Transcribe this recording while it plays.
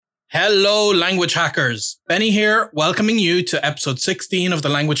Hello, language hackers. Benny here, welcoming you to episode 16 of the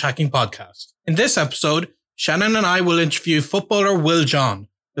Language Hacking Podcast. In this episode, Shannon and I will interview footballer Will John,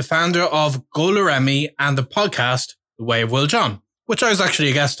 the founder of Golaremi and the podcast The Way of Will John, which I was actually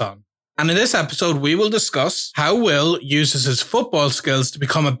a guest on. And in this episode, we will discuss how Will uses his football skills to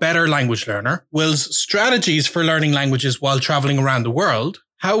become a better language learner, Will's strategies for learning languages while traveling around the world,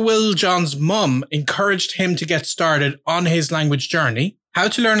 how Will John's mum encouraged him to get started on his language journey, how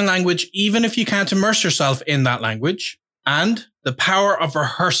to learn a language even if you can't immerse yourself in that language, and the power of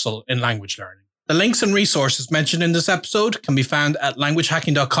rehearsal in language learning. The links and resources mentioned in this episode can be found at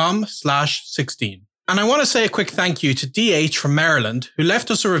languagehacking.com/16. And I want to say a quick thank you to DH from Maryland, who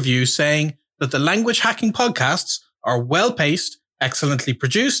left us a review saying that the Language Hacking Podcasts are well-paced, excellently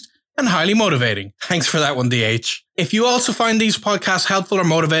produced, and highly motivating. Thanks for that one, DH. If you also find these podcasts helpful or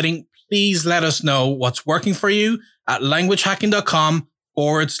motivating, please let us know what's working for you at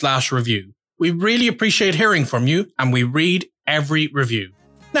languagehacking.com/review. We really appreciate hearing from you, and we read every review.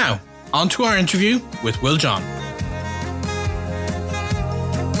 Now, on to our interview with Will John.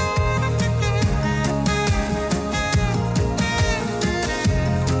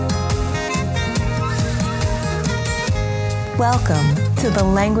 Welcome to the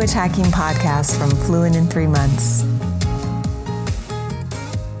Language Hacking Podcast from Fluent in 3 Months.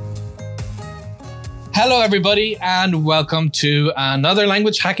 Hello, everybody, and welcome to another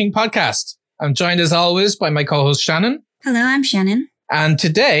Language Hacking Podcast. I'm joined, as always, by my co-host, Shannon. Hello, I'm Shannon. And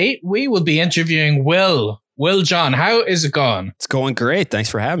today, we will be interviewing Will John. How is it going? It's going great. Thanks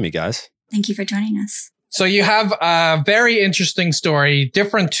for having me, guys. Thank you for joining us. So you have a very interesting story,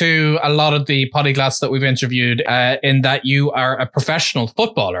 different to a lot of the polyglots that we've interviewed, in that you are a professional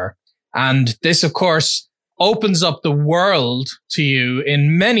footballer. And this, of course, opens up the world to you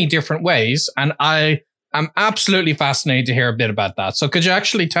in many different ways. And I am absolutely fascinated to hear a bit about that. So could you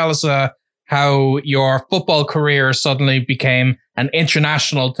actually tell us how your football career suddenly became an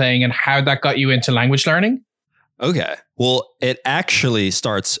international thing and how that got you into language learning? Okay. Well, it actually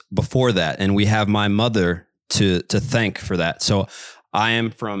starts before that, and we have my mother to thank for that. So I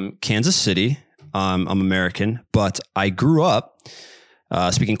am from Kansas City. I'm American, but I grew up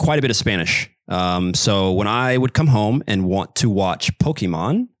speaking quite a bit of Spanish. So when I would come home and want to watch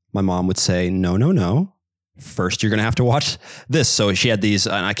Pokemon, my mom would say, no. First, you're going to have to watch this. So she had these,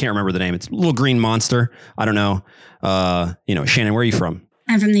 and I can't remember the name. It's a little green monster. I don't know. Shannon, where are you from?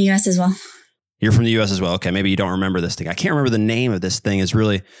 I'm from the U.S. as well. You're from the U.S. as well. Okay, maybe you don't remember this thing. I can't remember the name of this thing. It's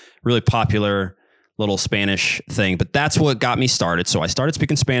really, really popular little Spanish thing, but that's what got me started. So I started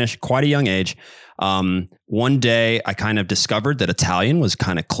speaking Spanish at quite a young age. One day I kind of discovered that Italian was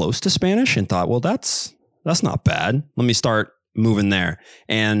kind of close to Spanish and thought, well, that's not bad. Let me start moving there.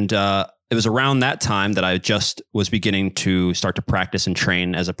 And it was around that time that I just was beginning to start to practice and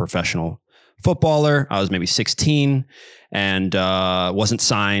train as a professional footballer. I was maybe 16 and wasn't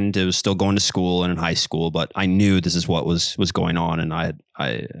signed. I was still going to school and in high school, but I knew this is what was going on, and I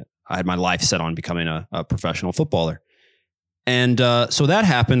had my life set on becoming a professional footballer. And so that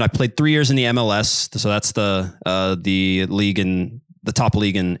happened. I played 3 years in the MLS, so that's the league the top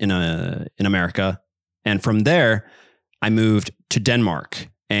league in America. And from there, I moved to Denmark,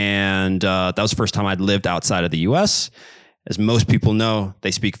 and that was the first time I'd lived outside of the U.S. As most people know,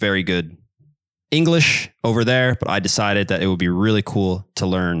 they speak very good English over there, but I decided that it would be really cool to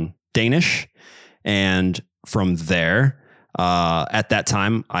learn Danish. And from there, at that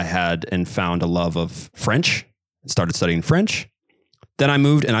time, I had and found a love of French, started studying French. Then I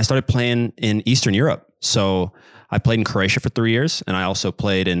moved and I started playing in Eastern Europe. So I played in Croatia for 3 years, and I also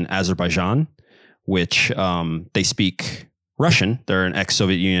played in Azerbaijan, which they speak Russian. They're an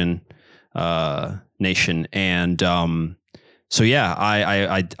ex-Soviet Union nation. And so, yeah,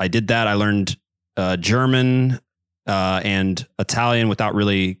 I did that. I learned German and Italian without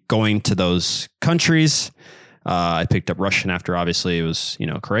really going to those countries. I picked up Russian after, obviously, it was,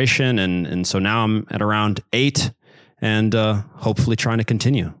 Croatian. And so now I'm at around 8 and hopefully trying to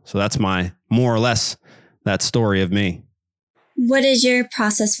continue. So that's more or less that story of me. What is your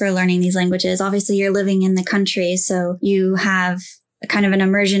process for learning these languages? Obviously, you're living in the country, so you have a kind of an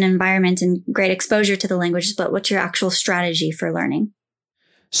immersion environment and great exposure to the languages, but what's your actual strategy for learning?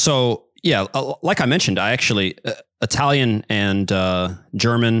 So, yeah, like I mentioned, I actually, Italian and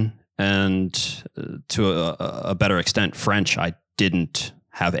German and to a better extent, French, I didn't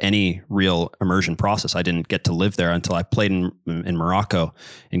have any real immersion process. I didn't get to live there until I played in Morocco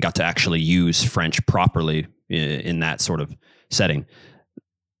and got to actually use French properly in that sort of setting.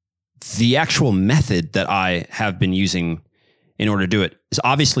 The actual method that I have been using in order to do it is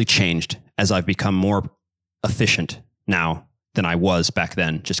obviously changed as I've become more efficient now than I was back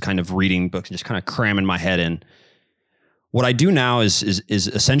then, just kind of reading books and just kind of cramming my head in. What I do now is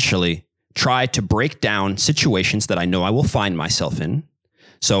essentially try to break down situations that I know I will find myself in.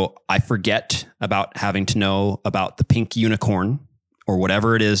 So I forget about having to know about the pink unicorn or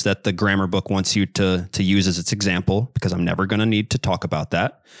whatever it is that the grammar book wants you to use as its example, because I'm never going to need to talk about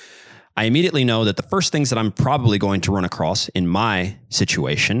that. I immediately know that the first things that I'm probably going to run across in my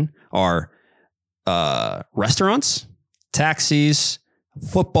situation are restaurants, taxis,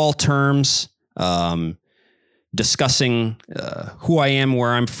 football terms, discussing who I am,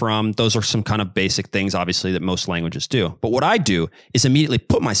 where I'm from. Those are some kind of basic things, obviously, that most languages do. But what I do is immediately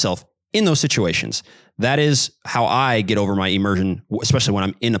put myself in those situations. That is how I get over my immersion, especially when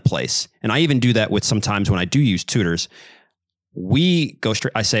I'm in a place. And I even do that with sometimes when I do use tutors. We go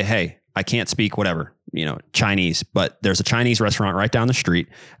straight, I say, hey, I can't speak whatever, Chinese, but there's a Chinese restaurant right down the street.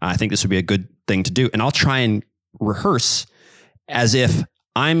 I think this would be a good thing to do. And I'll try and rehearse as if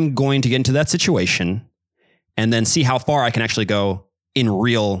I'm going to get into that situation and then see how far I can actually go in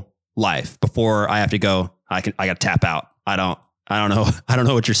real life before I have to go. I got to tap out. I don't know. I don't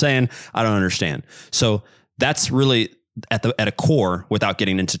know what you're saying. I don't understand. So that's really at a core, without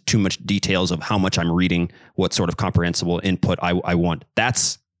getting into too much details of how much I'm reading, what sort of comprehensible input I want.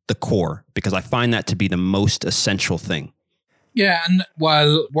 That's the core, because I find that to be the most essential thing. Yeah. And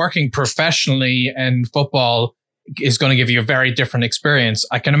while working professionally in football is going to give you a very different experience,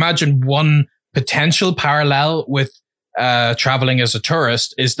 I can imagine one potential parallel with traveling as a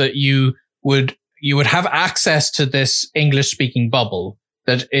tourist is that you would have access to this English speaking bubble,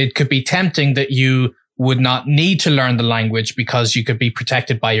 that it could be tempting that you would not need to learn the language because you could be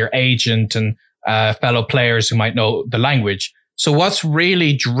protected by your agent and fellow players who might know the language. So what's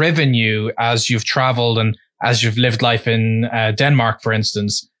really driven you as you've traveled and as you've lived life in Denmark, for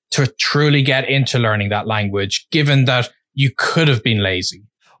instance, to truly get into learning that language, given that you could have been lazy?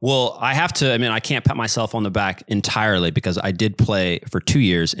 Well, I can't pat myself on the back entirely, because I did play for 2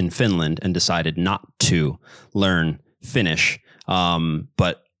 years in Finland and decided not to learn Finnish.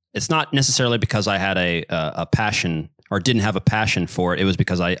 But it's not necessarily because I had a passion or didn't have a passion for it. It was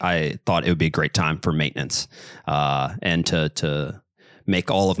because I thought it would be a great time for maintenance and to make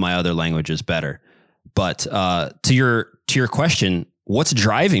all of my other languages better. But to your question, what's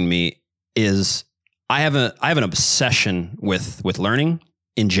driving me is I have an obsession with learning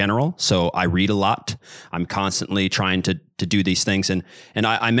in general. So I read a lot. I'm constantly trying to do these things. And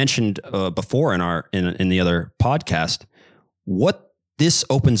I mentioned before in the other podcast, what this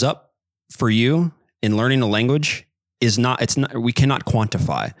opens up for you in learning a language we cannot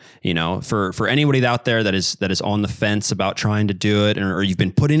quantify, for anybody out there that is on the fence about trying to do it, or you've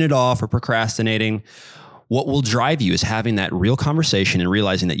been putting it off or procrastinating. What will drive you is having that real conversation and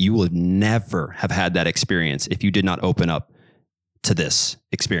realizing that you would never have had that experience if you did not open up to this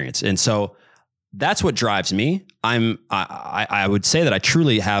experience. And so that's what drives me. I would say that I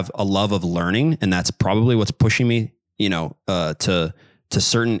truly have a love of learning, and that's probably what's pushing me, to a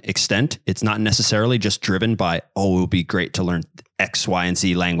certain extent. It's not necessarily just driven by, it would be great to learn X, Y, and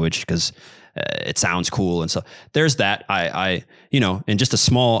Z language because it sounds cool. And so there's that. And just a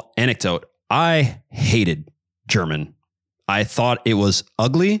small anecdote, I hated German. I thought it was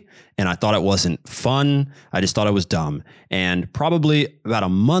ugly and I thought it wasn't fun. I just thought it was dumb. And probably about a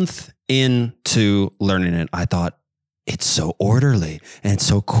month into learning it, I thought, it's so orderly and it's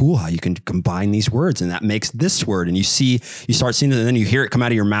so cool how you can combine these words, and that makes this word. And you start seeing it, and then you hear it come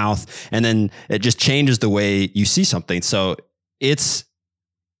out of your mouth, and then it just changes the way you see something. So it's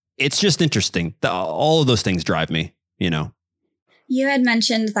just interesting. All of those things drive me, You had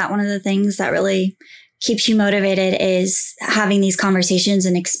mentioned that one of the things that really keeps you motivated is having these conversations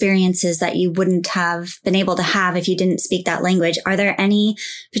and experiences that you wouldn't have been able to have if you didn't speak that language. Are there any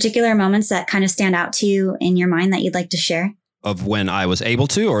particular moments that kind of stand out to you in your mind that you'd like to share? Of when I was able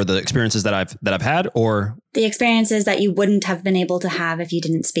to, or the experiences that I've had, or the experiences that you wouldn't have been able to have if you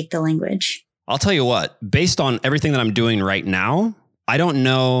didn't speak the language? I'll tell you what, based on everything that I'm doing right now, I don't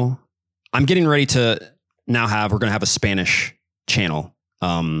know. I'm getting ready to now we're going to have a Spanish channel.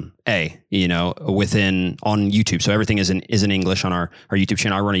 Within on YouTube. So everything is in English on our YouTube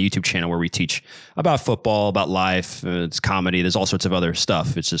channel. I run a YouTube channel where we teach about football, about life, it's comedy. There's all sorts of other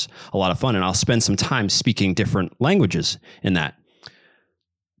stuff. It's just a lot of fun. And I'll spend some time speaking different languages in that.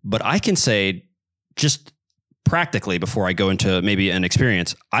 But I can say just practically before I go into maybe an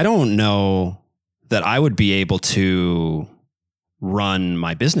experience, I don't know that I would be able to run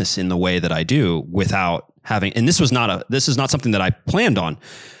my business in the way that I do without having, and this is not something that I planned on,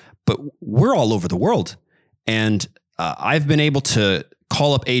 but we're all over the world. And I've been able to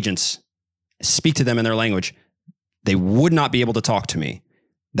call up agents, speak to them in their language. they would not be able to talk to me.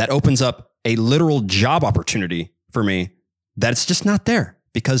 That opens up a literal job opportunity for me that's just not there,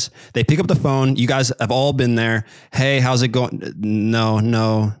 because they pick up the phone. You guys have all been there. Hey, how's it going?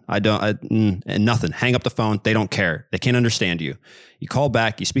 No, I don't. And nothing. Hang up the phone. They don't care. They can't understand you. You call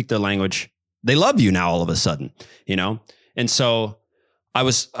back, you speak their language. They love you now all of a sudden, you know? And so I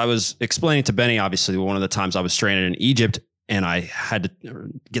was explaining to Benny, obviously, one of the times I was stranded in Egypt, and I had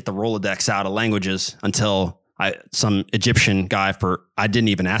to get the Rolodex out of languages until some Egyptian guy I didn't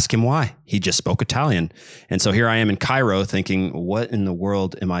even ask him why. He just spoke Italian. And so here I am in Cairo thinking, what in the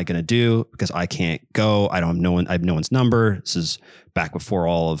world am I going to do? Because I can't go. I have no one's number. This is back before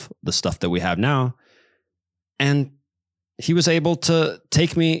all of the stuff that we have now. And he was able to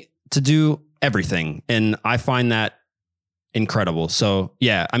take me to do everything. And I find that incredible. So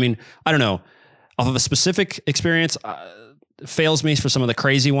yeah, I mean, I don't know, off of a specific experience, fails me for some of the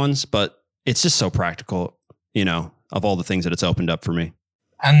crazy ones, but it's just so practical, you know, of all the things that it's opened up for me.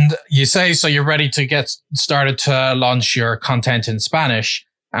 And you say, so you're ready to get started to launch your content in Spanish.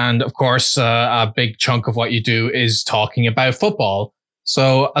 And of course, a big chunk of what you do is talking about football.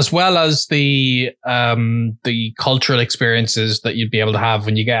 So as well as the cultural experiences that you'd be able to have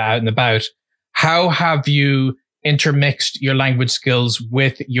when you get out and about, how have you intermixed your language skills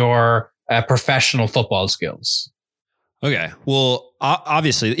with your professional football skills? Okay. Well,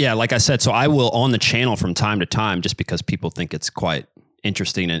 obviously, yeah, like I said, so I will on the channel from time to time, just because people think it's quite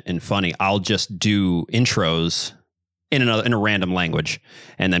interesting and funny, I'll just do intros in a random language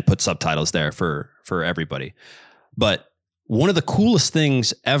and then put subtitles there for everybody. But one of the coolest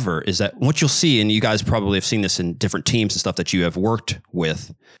things ever is that what you'll see, and you guys probably have seen this in different teams and stuff that you have worked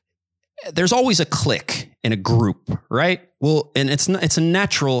with, there's always a clique in a group, right? Well, and it's a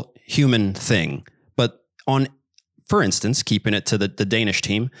natural human thing, but for instance, keeping it to the Danish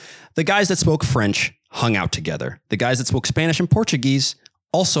team, the guys that spoke French hung out together. The guys that spoke Spanish and Portuguese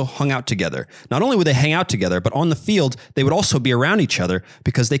also hung out together. Not only would they hang out together, but on the field, they would also be around each other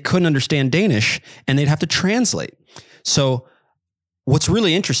because they couldn't understand Danish and they'd have to translate. So what's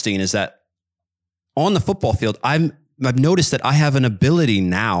really interesting is that on the football field, I've noticed that I have an ability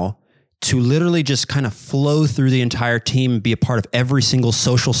now to literally just kind of flow through the entire team, be a part of every single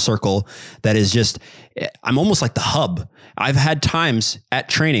social circle that is just, I'm almost like the hub. I've had times at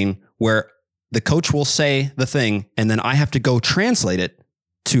training where the coach will say the thing and then I have to go translate it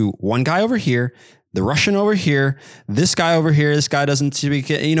to one guy over here, the Russian over here, this guy over here, this guy doesn't speak,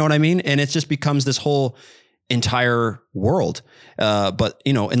 you know what I mean? And it just becomes this whole entire world. But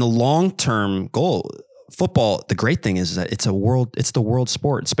you know, in the long-term goal, football, the great thing is that it's the world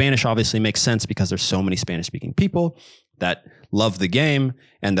sport. Spanish obviously makes sense because there's so many Spanish speaking people that love the game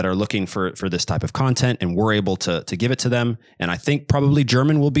and that are looking for this type of content, and we're able to give it to them. And I think probably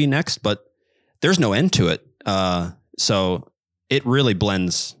German will be next, but there's no end to it. So it really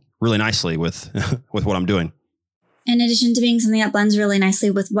blends really nicely with what I'm doing. In addition to being something that blends really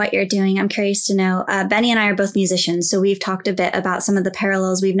nicely with what you're doing, I'm curious to know, Benny and I are both musicians, so we've talked a bit about some of the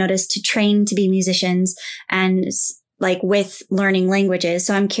parallels we've noticed to train to be musicians and like with learning languages.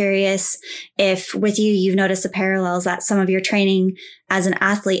 So I'm curious if with you've noticed the parallels that some of your training as an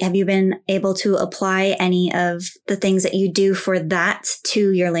athlete, have you been able to apply any of the things that you do for that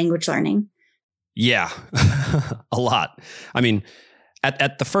to your language learning? Yeah, a lot. I mean,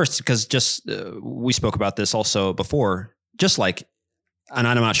 at the first, because just we spoke about this also before, just like, and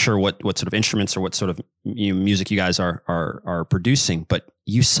I'm not sure what sort of instruments or what sort of music you guys are producing, but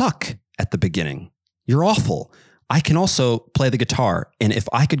you suck at the beginning. You're awful. I can also play the guitar, and if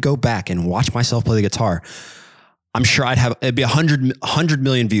I could go back and watch myself play the guitar, I'm sure it'd be 100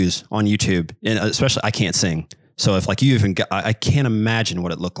 million views on YouTube, and especially I can't sing. So if like you even I can't imagine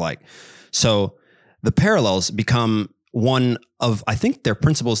what it looked like. So the parallels become one of, I think they're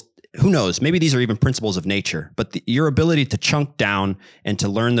principles, who knows, maybe these are even principles of nature, but your ability to chunk down and to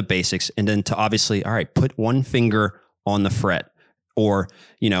learn the basics and then to obviously, all right, put one finger on the fret, or,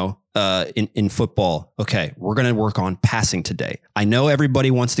 you know, in football, okay, we're going to work on passing today. I know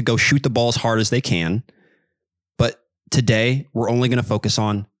everybody wants to go shoot the ball as hard as they can, but today we're only going to focus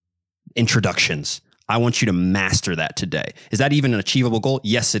on introductions. I want you to master that today. Is that even an achievable goal?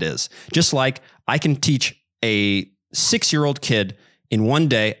 Yes, it is. Just like I can teach a 6-year-old kid in one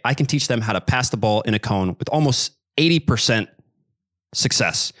day, I can teach them how to pass the ball in a cone with almost 80%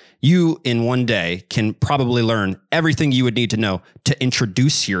 success. You in one day can probably learn everything you would need to know to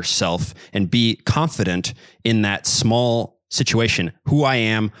introduce yourself and be confident in that small situation. Who I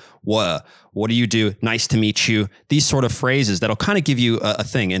am, what do you do? Nice to meet you. These sort of phrases that'll kind of give you a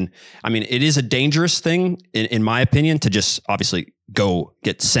thing. And I mean, it is a dangerous thing, in my opinion, to just obviously go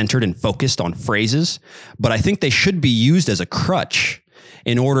get centered and focused on phrases, but I think they should be used as a crutch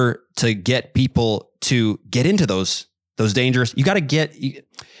in order to get people to get into those dangerous. You got to get,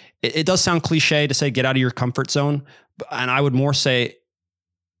 it does sound cliche to say, get out of your comfort zone. And I would more say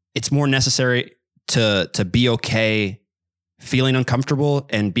it's more necessary to be okay feeling uncomfortable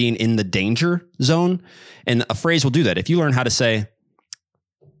and being in the danger zone. And a phrase will do that. If you learn how to say,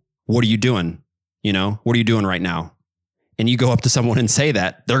 what are you doing? What are you doing right now? And you go up to someone and say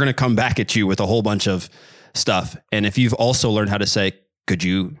that, they're going to come back at you with a whole bunch of stuff. And if you've also learned how to say, could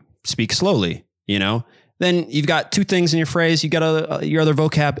you speak slowly? Then you've got two things in your phrase. You got your other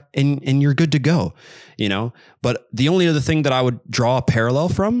vocab and you're good to go, But the only other thing that I would draw a parallel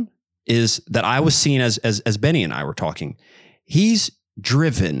from is that I was seeing as Benny and I were talking. He's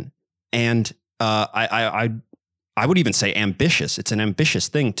driven and I would even say ambitious. It's an ambitious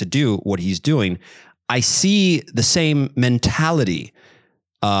thing to do what he's doing. I see the same mentality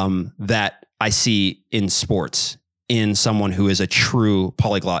that I see in sports in someone who is a true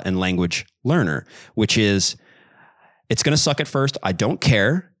polyglot and language learner, which is, it's going to suck at first. I don't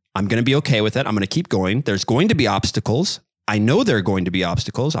care. I'm going to be okay with it. I'm going to keep going. There's going to be obstacles. I know there are going to be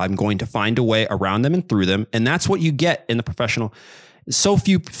obstacles. I'm going to find a way around them and through them. And that's what you get in the professional. So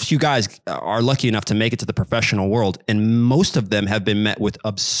few guys are lucky enough to make it to the professional world. And most of them have been met with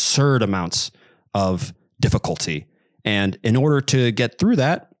absurd amounts of difficulty. And in order to get through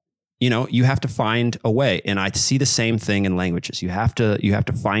that, you have to find a way. And I see the same thing in languages. You have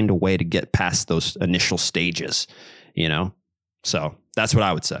to find a way to get past those initial stages, So that's what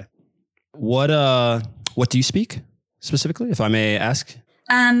I would say. What do you speak specifically, if I may ask?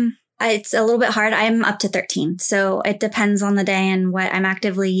 It's a little bit hard. I'm up to 13. So it depends on the day and what I'm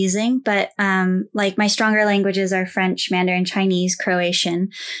actively using. But like my stronger languages are French, Mandarin, Chinese, Croatian.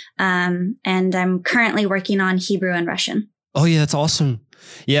 And I'm currently working on Hebrew and Russian. Oh yeah, that's awesome.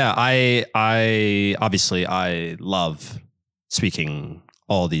 Yeah, I obviously I love speaking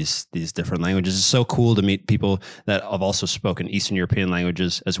all these different languages. It's so cool to meet people that have also spoken Eastern European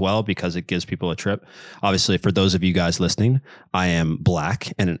languages as well, because it gives people a trip. Obviously, for those of you guys listening, I am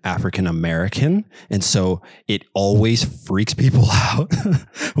Black and an African American. And so it always freaks people out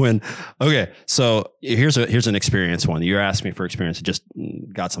so here's an experience one. You asked me for experience. It just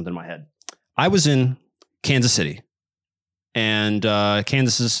got something in my head. I was in Kansas City, and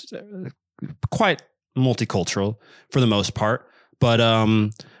Kansas is quite multicultural for the most part. But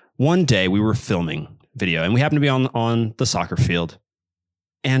one day we were filming video, and we happened to be on the soccer field,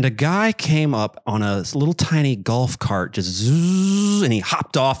 and a guy came up on a little tiny golf cart, and he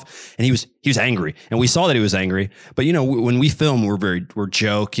hopped off, and he was angry, and we saw that he was angry. But when we film, we're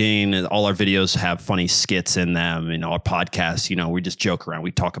joking, and all our videos have funny skits in them, and our podcasts, we just joke around.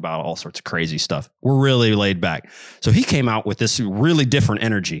 We talk about all sorts of crazy stuff. We're really laid back. So he came out with this really different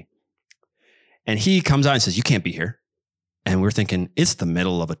energy, and he comes out and says, "You can't be here." And we're thinking, it's the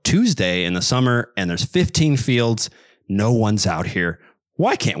middle of a Tuesday in the summer and there's 15 fields. No one's out here.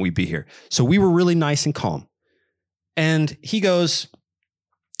 Why can't we be here? So we were really nice and calm. And he goes,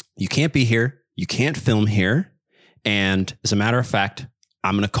 "You can't be here. You can't film here. And as a matter of fact,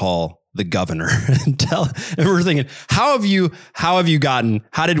 I'm going to call the governor and we're thinking, how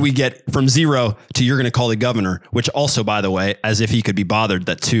did we get from zero to you're going to call the governor? Which also, by the way, as if he could be bothered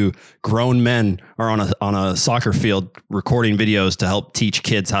that two grown men are on a soccer field recording videos to help teach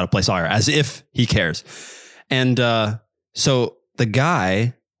kids how to play soccer, as if he cares. And so the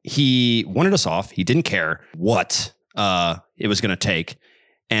guy, he wanted us off. He didn't care what it was going to take.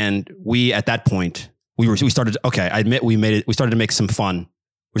 And we, at that point, we started to make some fun.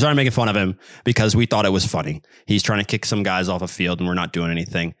 We started making fun of him because we thought it was funny. He's trying to kick some guys off a field and we're not doing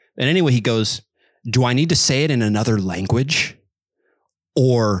anything. And anyway, he goes, "Do I need to say it in another language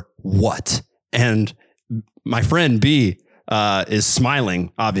or what?" And my friend B is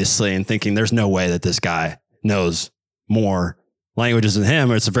smiling, obviously, and thinking there's no way that this guy knows more languages than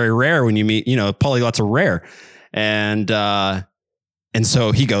him. It's very rare when you meet, polyglots are rare. And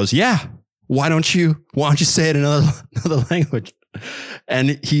so he goes, "Yeah, why don't you say it in another language?"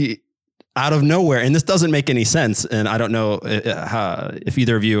 And he, out of nowhere, and this doesn't make any sense, and I don't know if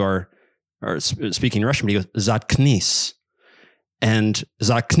either of you are speaking Russian, but he goes, "Zatknis." And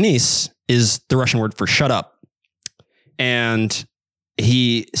 "Zatknis" is the Russian word for shut up. And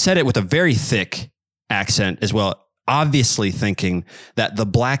he said it with a very thick accent as well, obviously thinking that the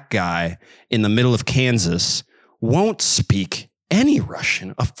black guy in the middle of Kansas won't speak any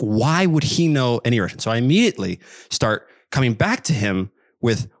Russian. Why would he know any Russian? So I immediately start coming back to him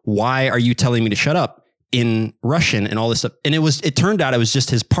with, "Why are you telling me to shut up in Russian?" and all this stuff. And it turned out it was just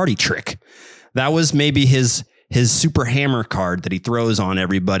his party trick. That was maybe his his super hammer card that he throws on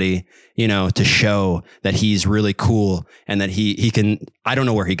everybody, you know, to show that he's really cool and that he can, I don't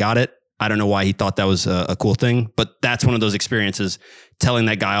know where he got it. I don't know why he thought that was a cool thing, but that's one of those experiences, telling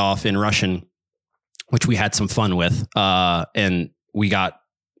that guy off in Russian, which we had some fun with. And we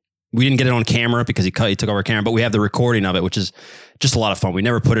didn't get it on camera because he took over camera, but we have the recording of it, which is just a lot of fun. We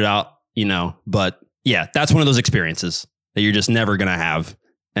never put it out, you know, but yeah, that's one of those experiences that you're just never going to have.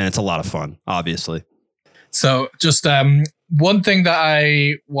 And it's a lot of fun, obviously. So just one thing that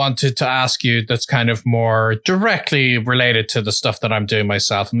I wanted to ask you that's kind of more directly related to the stuff that I'm doing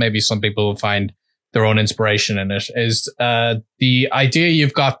myself, and maybe some people will find their own inspiration in it, is the idea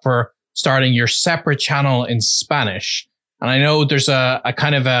you've got for starting your separate channel in Spanish. And I know there's a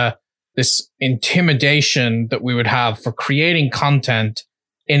kind of this intimidation that we would have for creating content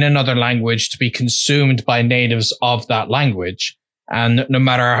in another language to be consumed by natives of that language. And no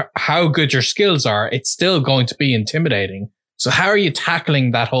matter how good your skills are, it's still going to be intimidating. So how are you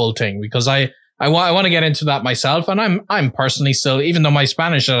tackling that whole thing? Because I want to get into that myself. And I'm personally still, even though my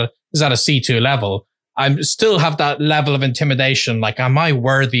Spanish is at a C2 level, I still have that level of intimidation. Like, am I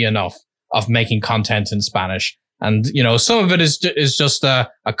worthy enough of making content in Spanish? And, you know, some of it is just a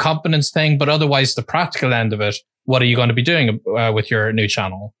competence thing, but otherwise the practical end of it, what are you going to be doing with your new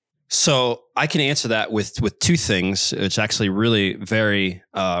channel? So I can answer that with two things. It's actually really very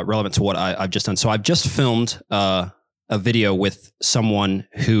relevant to what I've just done. So I've just filmed a video with someone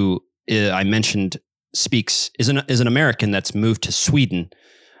who I mentioned is an American that's moved to Sweden,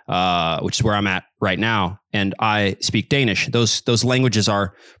 which is where I'm at right now, and I speak Danish. Those languages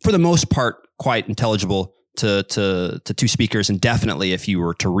are, for the most part, quite intelligible to two speakers, and definitely if you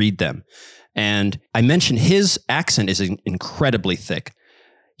were to read them. And I mentioned his accent is incredibly thick.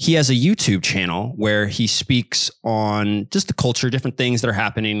 He has a YouTube channel where he speaks on just the culture, different things that are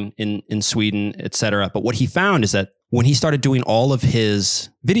happening in Sweden, etc. But what he found is that when he started doing all of his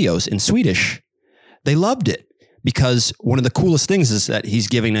videos in Swedish, they loved it, because one of the coolest things is that he's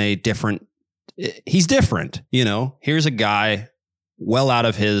different, you know. Here's a guy well out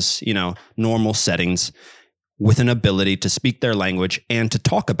of his, you know, normal settings, with an ability to speak their language and to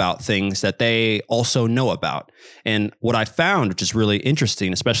talk about things that they also know about. And what I found, which is really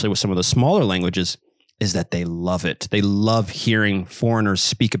interesting, especially with some of the smaller languages, is that they love it. They love hearing foreigners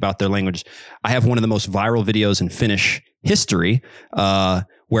speak about their language. I have one of the most viral videos in Finnish history,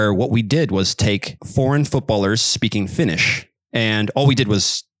 where what we did was take foreign footballers speaking Finnish, and all we did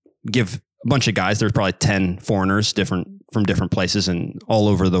was give a bunch of guys, there's probably 10 foreigners from different places and all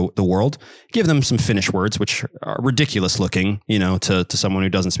over the world, give them some Finnish words, which are ridiculous looking, you know, to someone who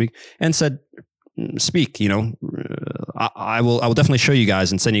doesn't speak, and said, speak, you know, I will definitely show you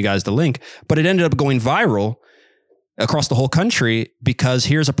guys and send you guys the link. But it ended up going viral across the whole country, because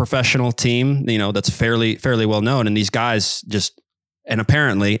here's a professional team, you know, that's fairly well known. And these guys just, and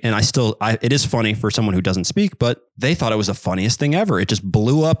apparently, and it is funny for someone who doesn't speak, but they thought it was the funniest thing ever. It just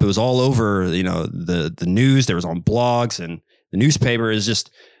blew up. It was all over, you know, the news. There was on blogs, and the newspaper is just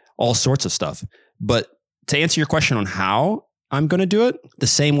all sorts of stuff. But to answer your question on how I'm going to do it, the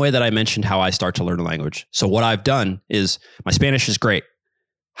same way that I mentioned how I start to learn a language. So what I've done is, my Spanish is great.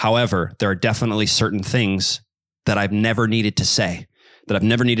 However, there are definitely certain things that I've never needed to say, that I've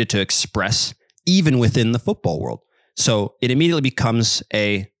never needed to express, even within the football world. So it immediately becomes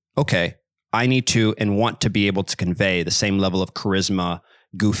okay, I need to and want to be able to convey the same level of charisma,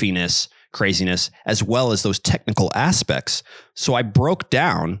 goofiness, craziness, as well as those technical aspects. So I broke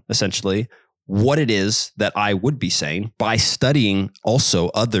down essentially what it is that I would be saying by studying also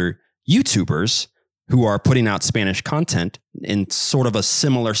other YouTubers who are putting out Spanish content in sort of a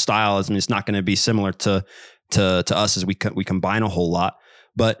similar style. I mean, it's not going to be similar to us, as we combine a whole lot,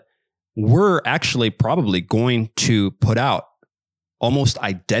 but we're actually probably going to put out almost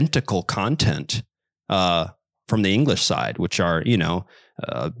identical content from the English side, which are, you know,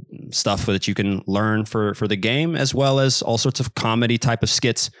 stuff that you can learn for the game, as well as all sorts of comedy type of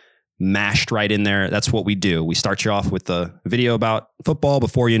skits mashed right in there. That's what we do. We start you off with a video about football.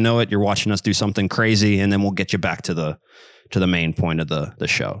 Before you know it, you're watching us do something crazy, and then we'll get you back to the main point of the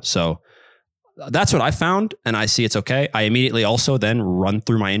show. So that's what I found, and I see it's okay. I immediately also then run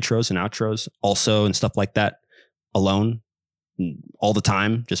through my intros and outros also and stuff like that alone all the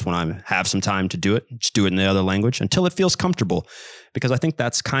time, just when I have some time to do it, just do it in the other language until it feels comfortable, because I think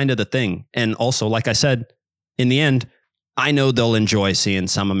that's kind of the thing. And also, like I said, in the end, I know they'll enjoy seeing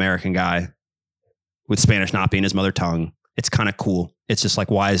some American guy with Spanish not being his mother tongue. It's kind of cool. It's just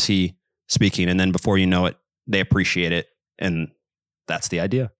like, why is he speaking? And then before you know it, they appreciate it. And that's the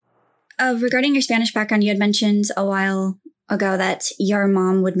idea. Regarding your Spanish background, you had mentioned a while ago that your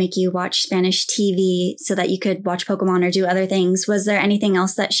mom would make you watch Spanish TV so that you could watch Pokemon or do other things. Was there anything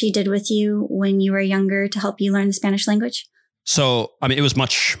else that she did with you when you were younger to help you learn the Spanish language? So, I mean, it was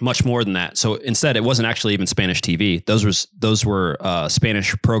much more than that. So instead, it wasn't actually even Spanish TV. Those were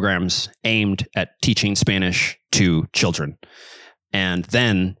Spanish programs aimed at teaching Spanish to children. And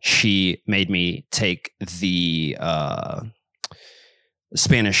then she made me take the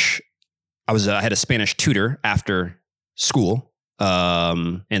Spanish. I had a Spanish tutor after school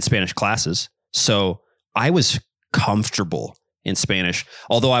and Spanish classes. So I was comfortable in Spanish,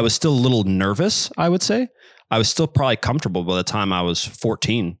 although I was still a little nervous, I would say. I was still probably comfortable by the time I was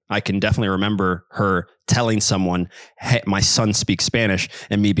 14. I can definitely remember her telling someone, hey, my son speaks Spanish,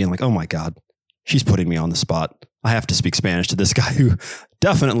 and me being like, oh my God, she's putting me on the spot. I have to speak Spanish to this guy who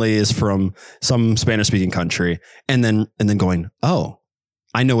definitely is from some Spanish speaking country. And then going, oh,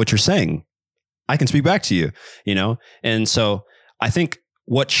 I know what you're saying. I can speak back to you, you know? And so I think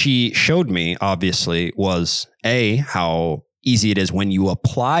what she showed me, obviously, was how easy it is when you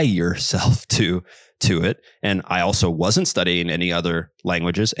apply yourself to it. And I also wasn't studying any other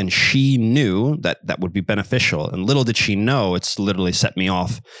languages, and she knew that would be beneficial. And little did she know, it's literally set me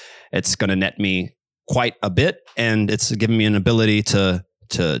off. It's going to net me quite a bit, and it's given me an ability to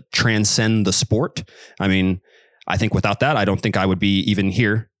transcend the sport. I mean, I think without that, I don't think I would be even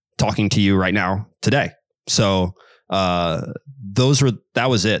here talking to you right now today. So that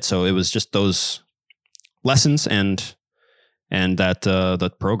was it. So it was just those lessons and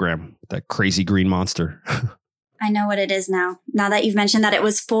that program, that crazy green monster. I know what it is now. Now that you've mentioned that it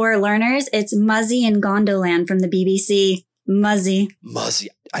was for learners, it's Muzzy and Gondoland from the BBC. Muzzy.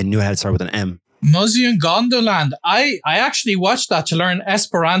 I knew it had to start with an M. Muzzy and Gondoland. I actually watched that to learn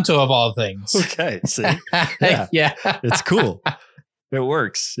Esperanto of all things. Okay, see? Yeah. It's cool. It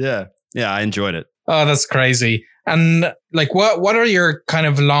works. Yeah. Yeah, I enjoyed it. Oh, that's crazy. And like, what are your kind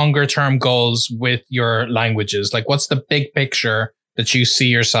of longer term goals with your languages? Like, what's the big picture that you see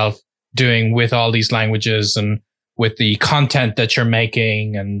yourself doing with all these languages and with the content that you're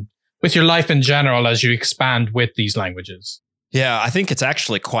making and with your life in general as you expand with these languages? Yeah, I think it's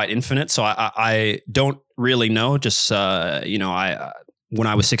actually quite infinite. So I don't really know. Just, when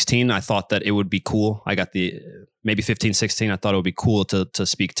I was 16, I thought that it would be cool. I got maybe 15, 16. I thought it would be cool to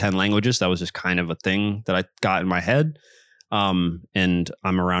speak 10 languages. That was just kind of a thing that I got in my head. And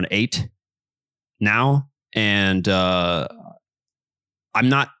I'm around 8 now. And I'm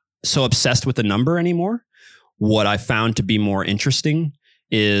not so obsessed with the number anymore. What I found to be more interesting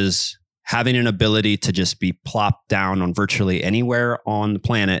is having an ability to just be plopped down on virtually anywhere on the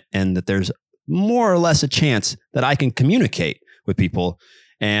planet, and that there's more or less a chance that I can communicate with people.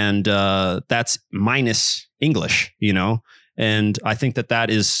 And that's minus English, you know? And I think that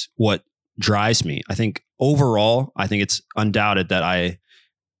is what drives me. I think overall, it's undoubted that I,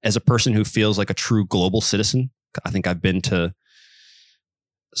 as a person who feels like a true global citizen, I think I've been to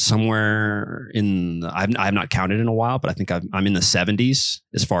somewhere I've not counted in a while, but I think I'm in the 70s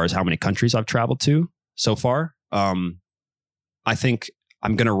as far as how many countries I've traveled to so far. I think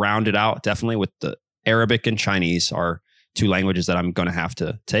I'm going to round it out definitely with the Arabic and Chinese are 2 languages that I'm going to have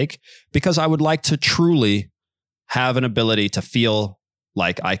to take, because I would like to truly have an ability to feel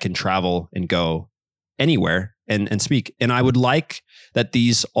like I can travel and go anywhere and speak. And I would like that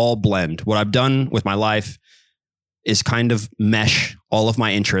these all blend. What I've done with my life is kind of mesh all of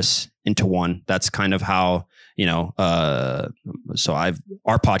my interests into one. That's kind of how, so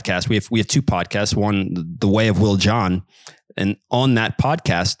our podcast, we have 2 podcasts, one, The Way of Will John. And on that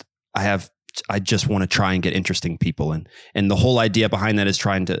podcast, I just want to try and get interesting people. And the whole idea behind that is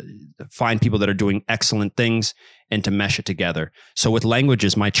trying to find people that are doing excellent things and to mesh it together. So with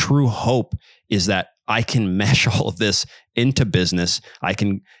languages, my true hope is that I can mesh all of this into business. I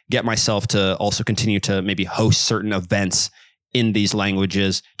can get myself to also continue to maybe host certain events in these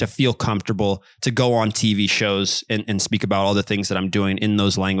languages, to feel comfortable, to go on TV shows and speak about all the things that I'm doing in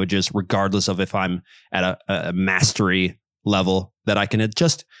those languages, regardless of if I'm at a mastery level, that I can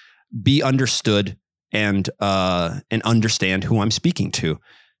just be understood and understand who I'm speaking to.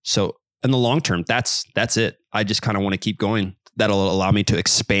 So in the long term, that's it. I just kind of want to keep going. That'll allow me to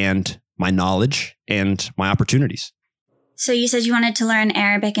expand my knowledge and my opportunities. So you said you wanted to learn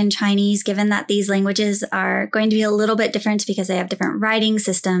Arabic and Chinese, given that these languages are going to be a little bit different because they have different writing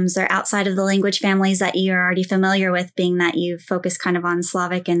systems. They're outside of the language families that you're already familiar with, being that you focus kind of on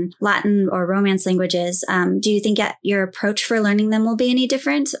Slavic and Latin or Romance languages. Do you think your approach for learning them will be any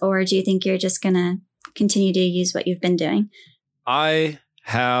different, or do you think you're just going to continue to use what you've been doing? I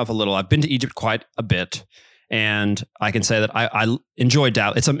have a little. I've been to Egypt quite a bit. And I can say that I enjoy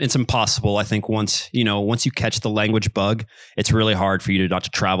Duolingo. It's impossible. I think once you catch the language bug, it's really hard for you not to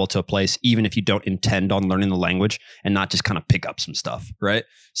travel to a place, even if you don't intend on learning the language, and not just kind of pick up some stuff, right?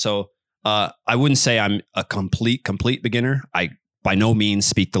 So I wouldn't say I'm a complete beginner. I by no means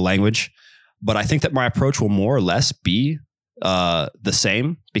speak the language, but I think that my approach will more or less be the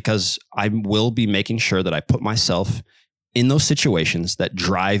same, because I will be making sure that I put myself in those situations that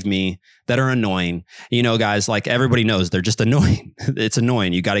drive me, that are annoying. Guys, like everybody knows, they're just annoying. It's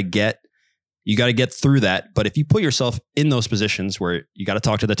annoying. You got to get through that. But if you put yourself in those positions where you got to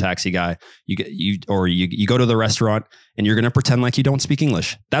talk to the taxi guy, you go to the restaurant and you're going to pretend like you don't speak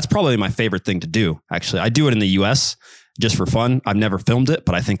English. That's probably my favorite thing to do. Actually, I do it in the US just for fun. I've never filmed it,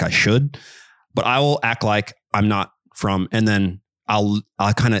 but I think I should. But I will act like I'm not from, and then I'll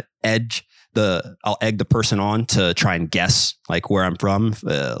kind of egg the person on to try and guess like where I'm from,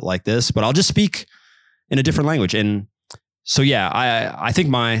 like this, but I'll just speak in a different language. And so, yeah, I think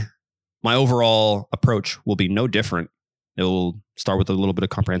my overall approach will be no different. It will start with a little bit of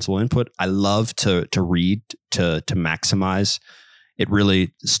comprehensible input. I love to read, to maximize it.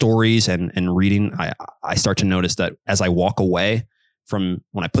 Really, stories and reading. I start to notice that as I walk away from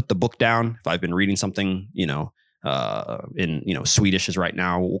when I put the book down, if I've been reading something, in Swedish is right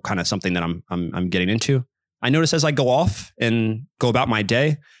now kind of something that I'm getting into. I notice as I go off and go about my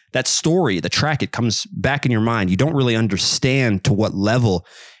day, that story, the track, it comes back in your mind. You don't really understand to what level.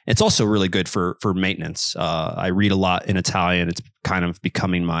 It's also really good for maintenance. I read a lot in Italian. It's kind of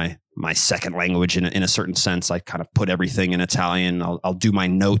becoming my second language in a certain sense. I kind of put everything in Italian. I'll do my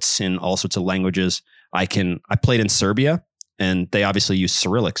notes in all sorts of languages. I played in Serbia, and they obviously use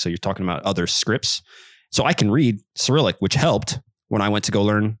Cyrillic. So you're talking about other scripts. So I can read Cyrillic, which helped when I went to go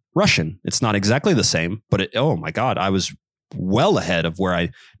learn Russian. It's not exactly the same, but oh my God, I was well ahead of where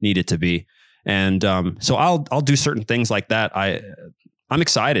I needed to be. And so I'll do certain things like that. I'm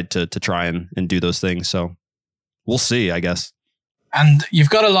excited to try and do those things. So we'll see, I guess. And you've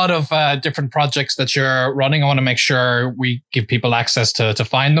got a lot of different projects that you're running. I want to make sure we give people access to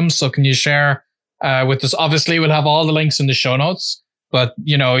find them. So can you share with us? Obviously, we'll have all the links in the show notes. But,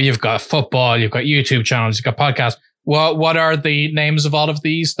 you've got football, you've got YouTube channels, you've got podcasts. What are the names of all of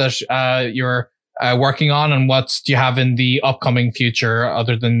these that you're working on? And what do you have in the upcoming future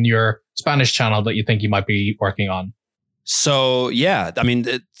other than your Spanish channel that you think you might be working on? So, yeah, I mean,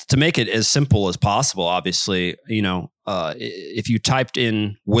 to make it as simple as possible, obviously, if you typed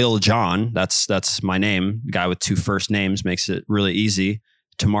in Will John, that's my name. The guy with two first names makes it really easy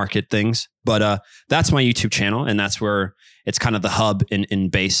to market things. But that's my YouTube channel, and that's where it's kind of the hub and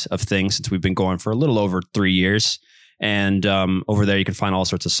base of things, since we've been going for a little over 3 years. And over there, you can find all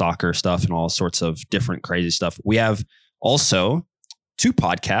sorts of soccer stuff and all sorts of different crazy stuff. We have also 2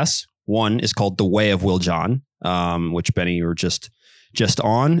 podcasts. One is called The Way of Will John, which Benny, you were just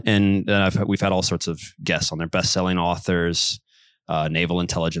on. And we've had all sorts of guests on there, best-selling authors, naval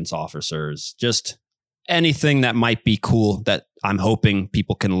intelligence officers, just anything that might be cool that I'm hoping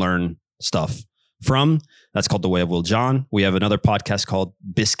people can learn stuff from. That's called The Way of Will John. We have another podcast called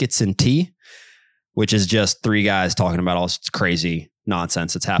Biscuits and Tea, which is just 3 guys talking about all sorts of crazy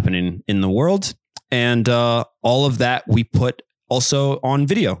nonsense that's happening in the world. And all of that we put also on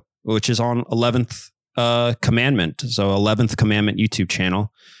video, which is on 11th Commandment. So 11th Commandment YouTube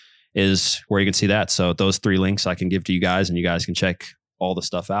channel is where you can see that. So those 3 links I can give to you guys, and you guys can check all the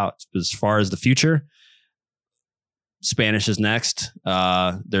stuff out. As far as the future, Spanish is next.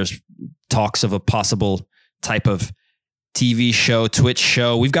 There's talks of a possible type of TV show, Twitch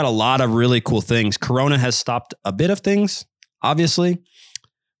show. We've got a lot of really cool things. Corona has stopped a bit of things, obviously,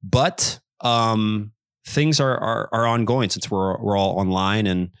 but things are ongoing since we're all online,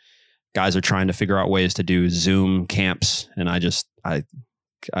 and guys are trying to figure out ways to do Zoom camps. And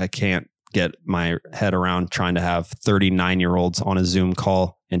I can't get my head around trying to have 39-year-olds on a Zoom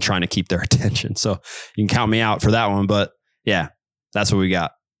call and trying to keep their attention. So you can count me out for that one. But yeah, that's what we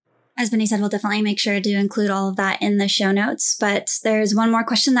got. As Benny said, we'll definitely make sure to include all of that in the show notes. But there's one more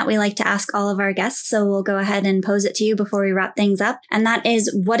question that we like to ask all of our guests. So we'll go ahead and pose it to you before we wrap things up. And that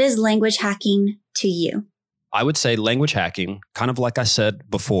is, what is language hacking to you? I would say language hacking, kind of like I said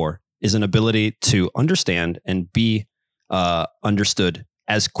before, is an ability to understand and be understood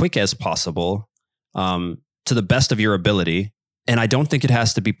as quick as possible, to the best of your ability. And I don't think it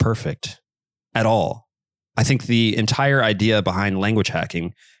has to be perfect at all. I think the entire idea behind language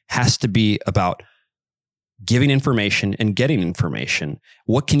hacking has to be about giving information and getting information.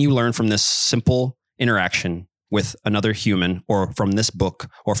 What can you learn from this simple interaction with another human, or from this book,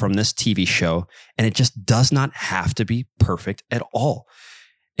 or from this TV show? And it just does not have to be perfect at all.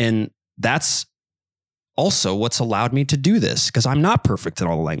 And that's also what's allowed me to do this, because I'm not perfect in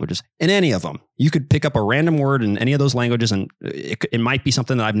all the languages, in any of them. You could pick up a random word in any of those languages and it might be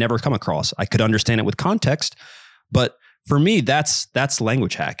something that I've never come across. I could understand it with context, but for me, that's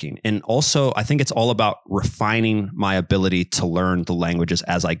language hacking. And also, I think it's all about refining my ability to learn the languages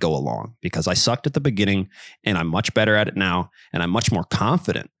as I go along, because I sucked at the beginning and I'm much better at it now. And I'm much more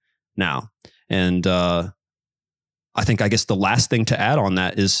confident now. And I guess the last thing to add on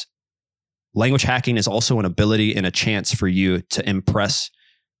that is language hacking is also an ability and a chance for you to impress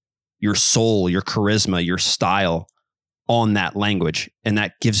your soul, your charisma, your style on that language. And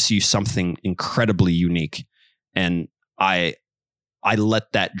that gives you something incredibly unique. And I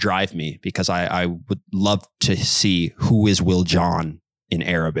let that drive me, because I would love to see who is Will John in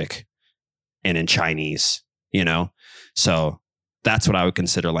Arabic and in Chinese, So that's what I would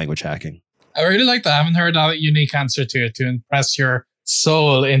consider language hacking. I really like that. I haven't heard that unique answer to it, to impress your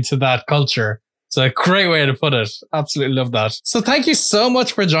soul into that culture. It's a great way to put it. Absolutely love that. So thank you so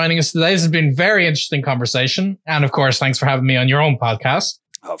much for joining us today. This has been a very interesting conversation. And of course, thanks for having me on your own podcast.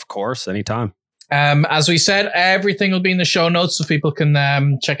 Of course, anytime. As we said, everything will be in the show notes so people can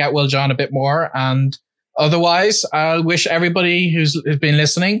check out Will John a bit more. And otherwise, I wish everybody who's been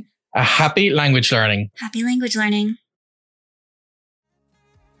listening a happy language learning. Happy language learning.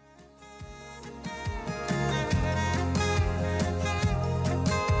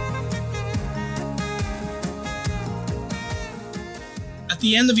 At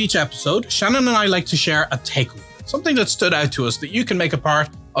the end of each episode, Shannon and I like to share a takeaway, something that stood out to us that you can make a part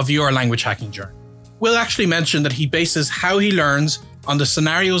of your language hacking journey. Will actually mention that he bases how he learns on the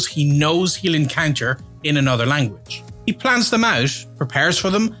scenarios he knows he'll encounter in another language. He plans them out, prepares for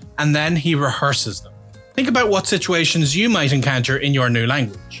them, and then he rehearses them. Think about what situations you might encounter in your new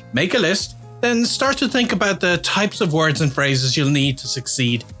language. Make a list, then start to think about the types of words and phrases you'll need to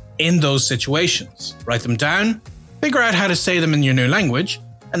succeed in those situations. Write them down, figure out how to say them in your new language,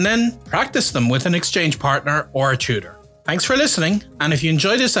 and then practice them with an exchange partner or a tutor. Thanks for listening, and if you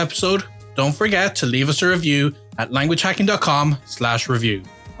enjoyed this episode, don't forget to leave us a review at languagehacking.com/review.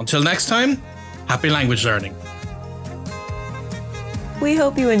 Until next time, happy language learning. We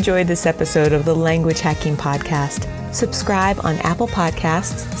hope you enjoyed this episode of the Language Hacking Podcast. Subscribe on Apple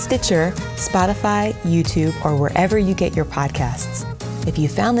Podcasts, Stitcher, Spotify, YouTube, or wherever you get your podcasts. If you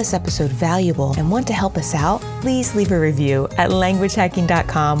found this episode valuable and want to help us out, please leave a review at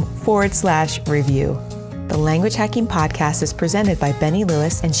languagehacking.com/review. The Language Hacking Podcast is presented by Benny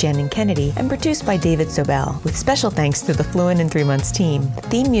Lewis and Shannon Kennedy and produced by David Sobel, with special thanks to the Fluent in 3 Months team. The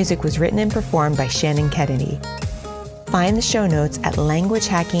theme music was written and performed by Shannon Kennedy. Find the show notes at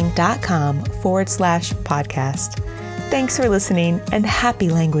languagehacking.com/podcast. Thanks for listening and happy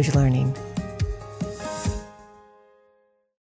language learning.